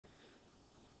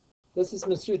This is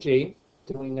Mr. G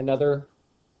doing another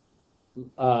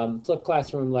flipped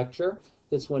classroom lecture.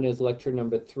 This one is lecture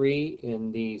number 3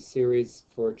 in the series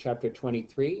for chapter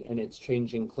 23, and it's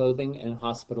changing clothing and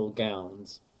hospital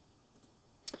gowns.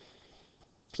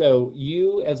 So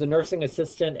you, as a nursing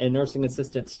assistant and nursing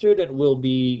assistant student, will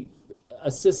be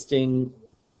assisting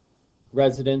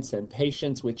residents and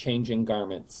patients with changing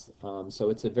garments. So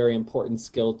it's a very important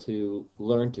skill to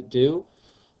learn to do.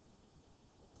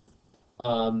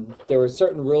 There are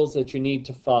certain rules that you need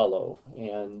to follow,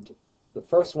 and the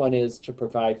first one is to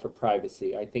provide for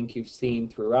privacy. I think you've seen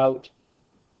throughout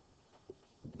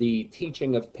the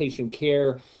teaching of patient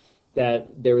care that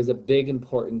there is a big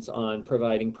importance on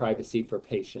providing privacy for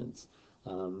patients.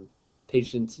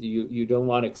 Patients, you don't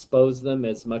want to expose them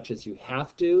as much as you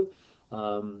have to.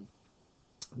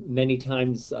 Many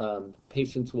times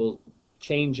patients will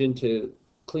change into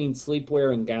clean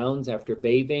sleepwear and gowns after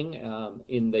bathing.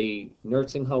 In the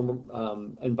nursing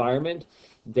home environment,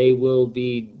 they will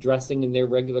be dressing in their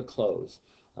regular clothes.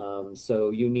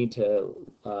 So you need to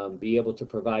be able to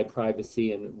provide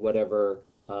privacy in whatever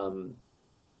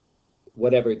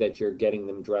that you're getting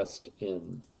them dressed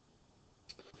in.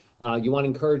 You want to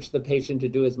encourage the patient to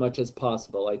do as much as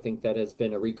possible. I think that has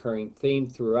been a recurring theme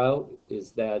throughout,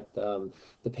 is that the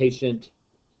patient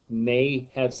may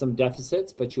have some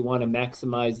deficits, but you want to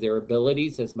maximize their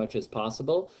abilities as much as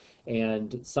possible.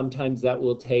 And sometimes that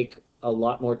will take a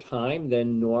lot more time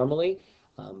than normally,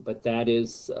 but that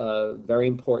is very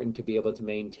important to be able to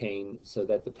maintain so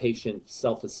that the patient's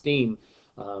self-esteem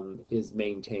is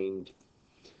maintained.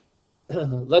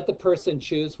 Let the person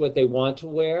choose what they want to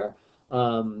wear.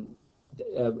 On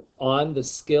the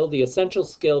skill, the essential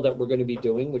skill that we're going to be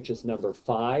doing, which is number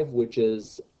 5, which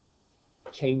is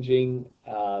changing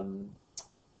a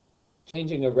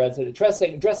resident,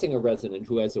 dressing a resident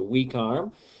who has a weak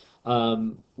arm.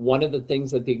 One of the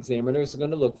things that the examiners are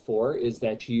going to look for is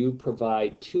that you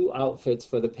provide 2 outfits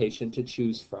for the patient to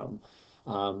choose from.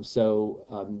 Part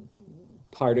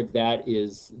of that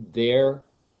is their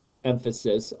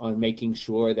emphasis on making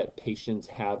sure that patients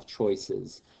have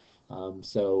choices.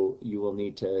 So you will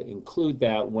need to include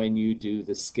that when you do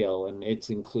the skill, and it's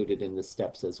included in the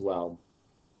steps as well.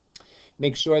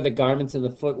 Make sure the garments and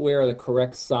the footwear are the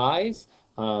correct size.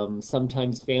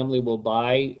 Sometimes family will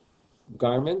buy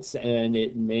garments and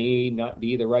it may not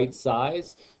be the right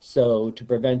size. So to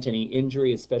prevent any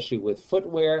injury, especially with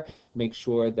footwear, make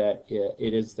sure that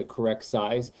it is the correct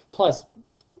size. Plus,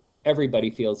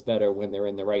 everybody feels better when they're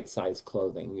in the right size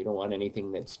clothing. You don't want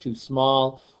anything that's too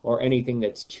small or anything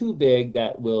that's too big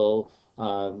that will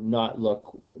not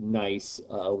look nice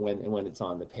when it's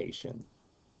on the patient.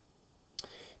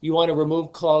 You want to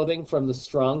remove clothing from the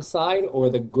strong side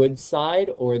or the good side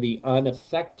or the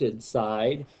unaffected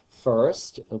side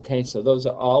first. Okay, so those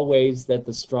are all ways that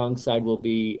the strong side will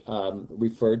be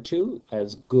referred to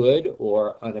as good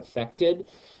or unaffected.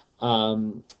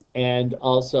 And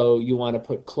also you want to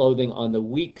put clothing on the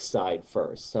weak side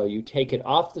first. So you take it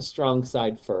off the strong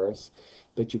side first,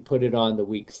 but you put it on the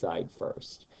weak side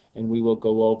first. And we will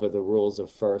go over the rules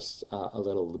of first a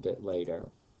little bit later.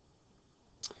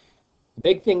 The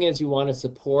big thing is you want to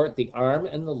support the arm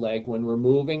and the leg when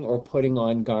removing or putting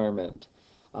on garment.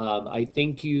 I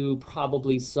think you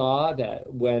probably saw that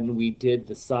when we did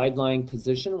the sideline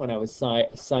position, when I was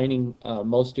signing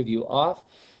most of you off,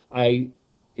 I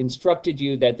instructed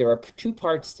you that there are 2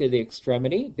 parts to the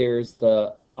extremity. There's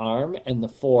the arm and the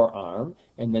forearm,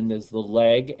 and then there's the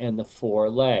leg and the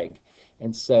foreleg.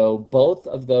 And so both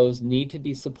of those need to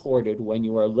be supported when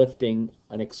you are lifting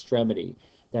an extremity.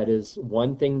 That is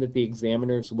one thing that the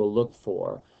examiners will look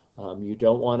for. You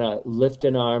don't want to lift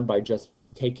an arm by just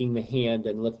taking the hand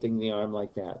and lifting the arm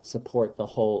like that. Support the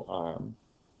whole arm.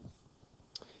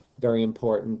 Very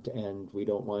important, and we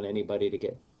don't want anybody to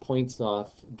get points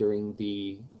off during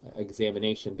the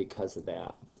examination because of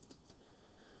that.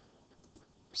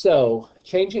 So,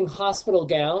 changing hospital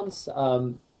gowns.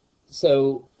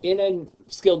 So in a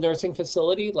skilled nursing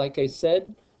facility, like I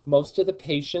said, most of the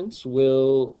patients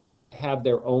will have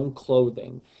their own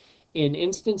clothing. In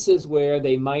instances where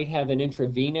they might have an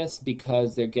intravenous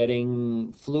because they're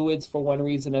getting fluids for one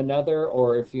reason or another,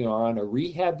 or if you are on a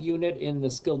rehab unit in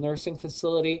the skilled nursing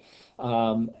facility,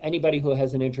 anybody who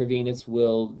has an intravenous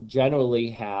will generally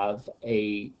have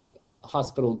a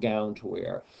hospital gown to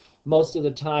wear. Most of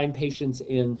the time, patients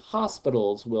in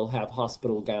hospitals will have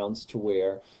hospital gowns to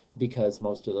wear because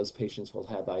most of those patients will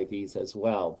have IVs as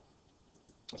well.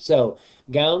 So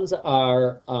gowns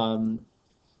are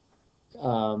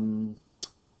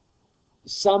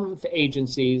some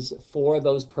agencies for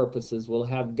those purposes will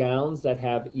have gowns that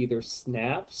have either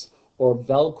snaps or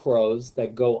velcros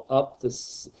that go up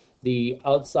the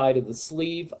outside of the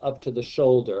sleeve up to the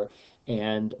shoulder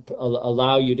and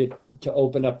allow you to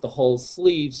open up the whole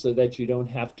sleeve so that you don't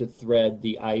have to thread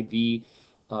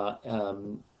uh,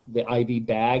 um, the IV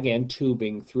bag and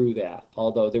tubing through that.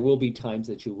 Although there will be times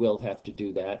that you will have to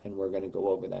do that, and we're going to go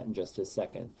over that in just a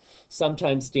second.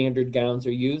 Sometimes standard gowns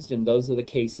are used, and those are the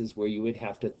cases where you would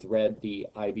have to thread the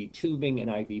IV tubing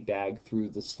and IV bag through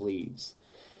the sleeves.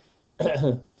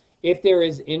 If there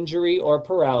is injury or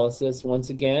paralysis, once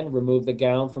again, remove the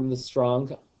gown from the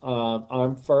strong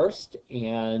arm first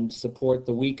and support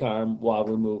the weak arm while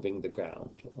removing the gown,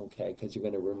 okay, because you're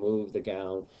going to remove the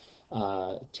gown,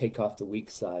 take off the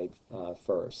weak side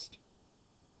first.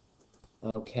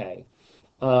 Okay.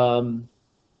 All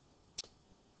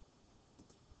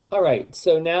right,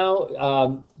 so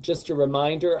now just a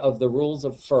reminder of the rules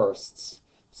of firsts.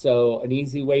 So an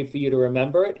easy way for you to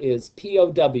remember it is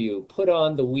POW, put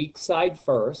on the weak side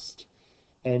first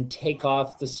and take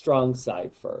off the strong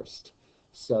side first.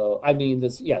 So, I mean, the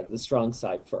strong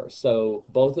side first. So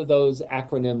both of those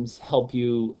acronyms help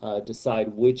you decide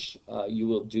which you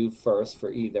will do first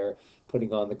for either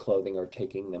putting on the clothing or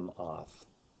taking them off.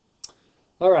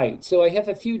 All right, so I have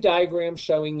a few diagrams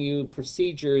showing you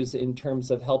procedures in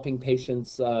terms of helping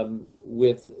patients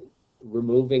with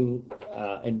removing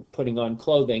and putting on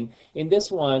clothing. In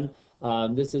this one,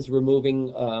 this is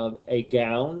removing a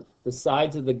gown. The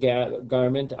sides of the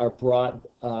garment are brought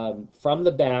from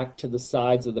the back to the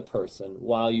sides of the person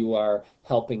while you are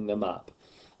helping them up.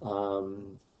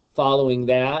 Following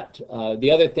that, the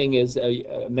other thing is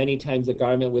many times a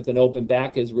garment with an open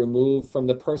back is removed from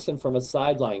the person from a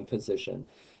sideline position.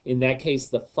 In that case,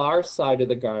 the far side of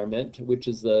the garment, which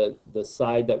is the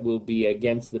side that will be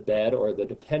against the bed or the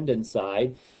dependent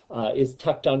side, is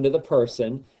tucked under the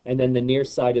person, and then the near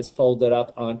side is folded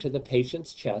up onto the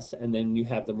patient's chest, and then you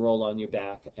have them roll on your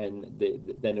back, and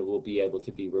then it will be able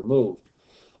to be removed.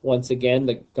 Once again,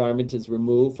 the garment is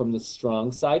removed from the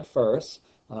strong side first.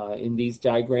 In these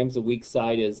diagrams, the weak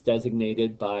side is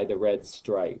designated by the red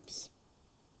stripes.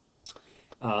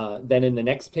 Then in the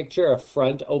next picture, a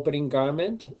front opening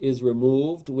garment is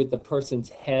removed with the person's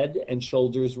head and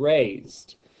shoulders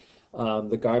raised.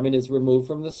 The garment is removed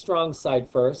from the strong side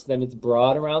first, then it's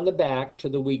brought around the back to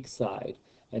the weak side.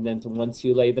 And then once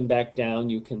you lay them back down,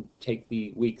 you can take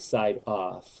the weak side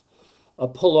off. A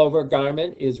pullover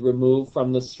garment is removed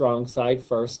from the strong side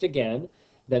first again.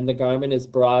 Then the garment is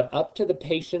brought up to the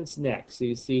patient's neck. So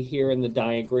you see here in the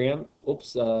diagram,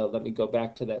 let me go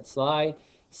back to that slide.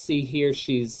 See here,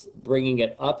 she's bringing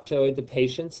it up to the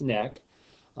patient's neck,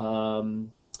 so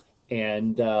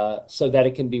that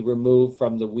it can be removed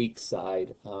from the weak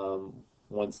side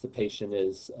once the patient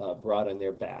is brought on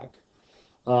their back.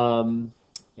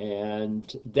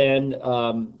 And then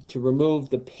to remove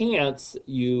the pants,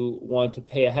 you want to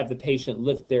have the patient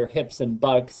lift their hips and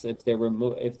buttocks if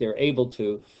they're able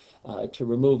to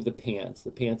remove the pants.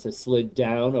 The pants are slid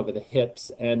down over the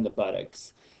hips and the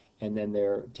buttocks, and then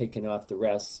they're taken off the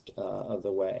rest of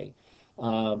the way.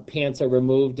 Pants are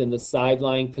removed in the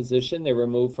sideline position. They're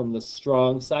removed from the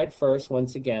strong side first,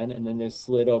 once again, and then they're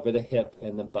slid over the hip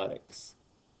and the buttocks.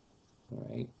 All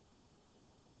right.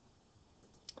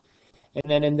 And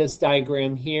then in this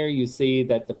diagram here, you see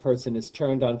that the person is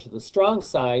turned onto the strong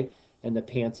side and the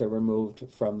pants are removed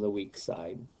from the weak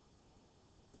side.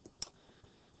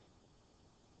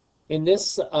 In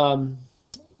this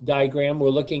diagram, we're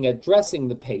looking at dressing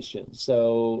the patient.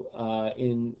 So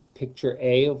in picture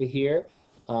A over here,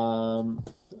 I'm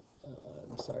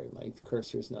sorry, my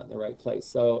cursor is not in the right place.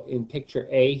 So in picture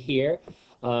A here,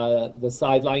 the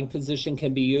sideline position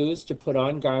can be used to put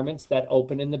on garments that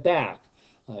open in the back.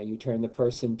 You turn the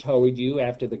person toward you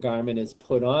after the garment is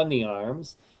put on the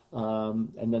arms,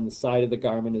 and then the side of the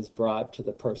garment is brought to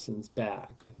the person's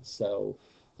back. So,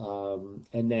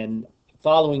 and then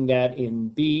following that in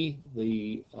B,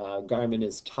 the garment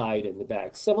is tied in the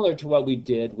back, similar to what we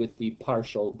did with the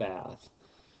partial bath.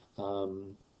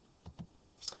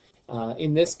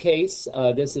 In this case,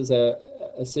 this is a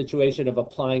situation of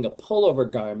applying a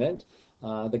pullover garment.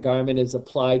 The garment is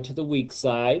applied to the weak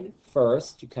side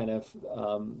first. You kind of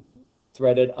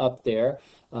thread it up there.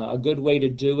 A good way to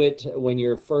do it when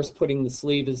you're first putting the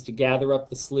sleeve is to gather up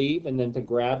the sleeve and then to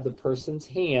grab the person's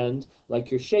hand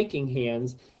like you're shaking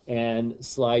hands and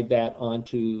slide that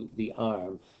onto the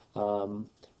arm.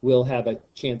 We'll have a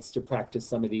chance to practice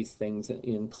some of these things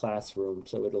in classroom,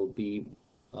 so it'll be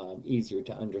easier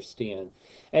to understand.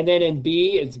 And then in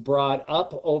B, it's brought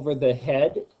up over the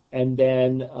head, and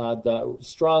then the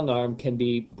strong arm can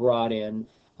be brought in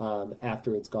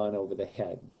after it's gone over the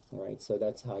head. All right, so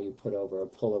that's how you put over a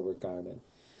pullover garment.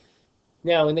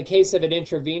 Now, in the case of an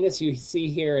intravenous, you see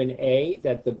here in A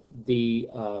that the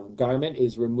garment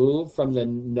is removed from the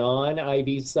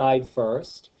non-IV side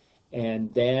first,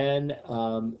 and then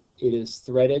it is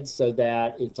threaded so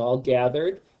that it's all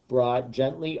gathered, brought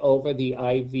gently over the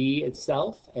IV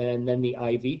itself, and then the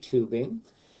IV tubing.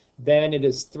 Then it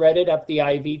is threaded up the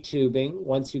IV tubing.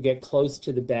 Once you get close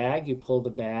to the bag, you pull the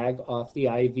bag off the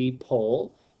IV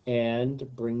pole and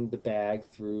bring the bag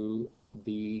through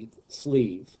the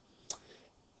sleeve.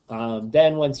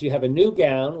 Then once you have a new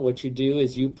gown, what you do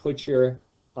is you put your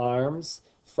arms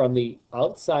from the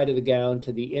outside of the gown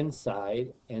to the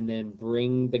inside and then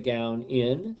bring the gown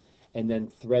in and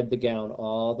then thread the gown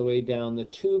all the way down the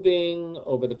tubing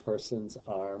over the person's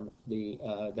arm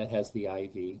that has the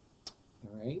IV.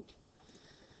 All right.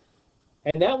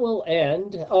 And that will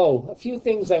end. Oh, a few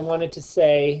things I wanted to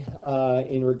say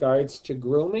in regards to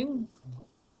grooming.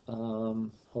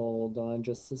 Hold on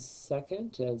just a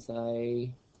second as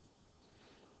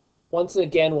once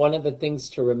again, one of the things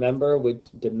to remember with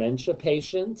dementia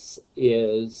patients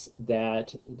is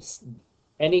that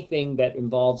anything that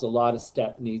involves a lot of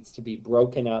step needs to be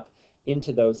broken up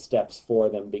into those steps for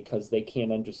them because they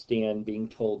can't understand being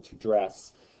told to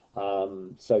dress.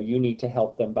 So you need to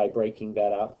help them by breaking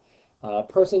that up.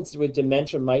 Persons with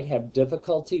dementia might have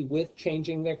difficulty with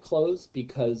changing their clothes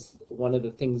because one of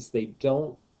the things they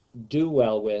don't do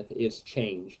well with is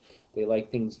change. They like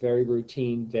things very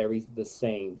routine, very the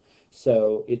same.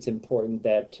 So it's important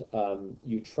that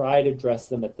you try to dress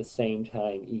them at the same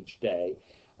time each day.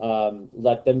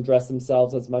 Let them dress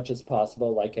themselves as much as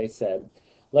possible, like I said.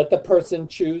 Let the person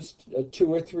choose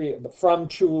two or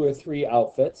three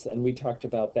outfits, and we talked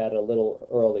about that a little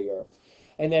earlier.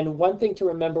 And then one thing to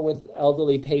remember with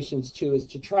elderly patients too is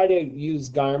to try to use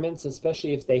garments,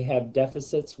 especially if they have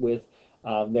deficits with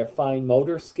their fine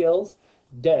motor skills.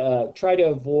 Try to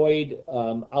avoid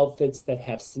outfits that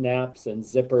have snaps and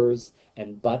zippers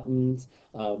and buttons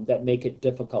that make it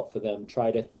difficult for them.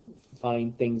 Try to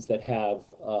find things that have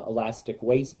elastic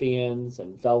waistbands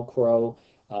and Velcro.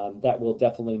 That will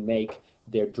definitely make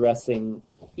their dressing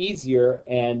easier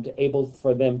and able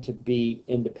for them to be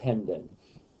independent.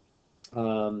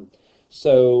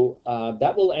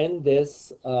 That will end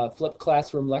this flipped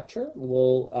classroom lecture.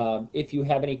 If you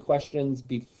have any questions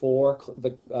before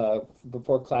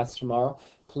class tomorrow,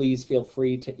 please feel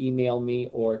free to email me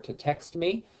or to text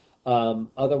me.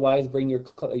 Otherwise, bring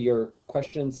your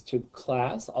questions to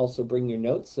class. Also bring your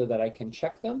notes so that I can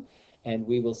check them. And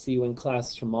we will see you in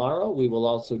class tomorrow. We will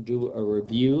also do a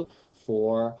review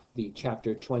for the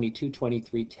chapter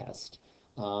 22-23 test.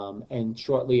 And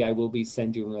shortly I will be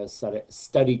sending you a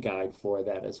study guide for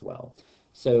that as well.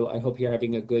 So I hope you're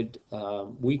having a good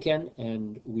weekend,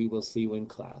 and we will see you in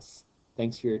class.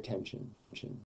 Thanks for your attention.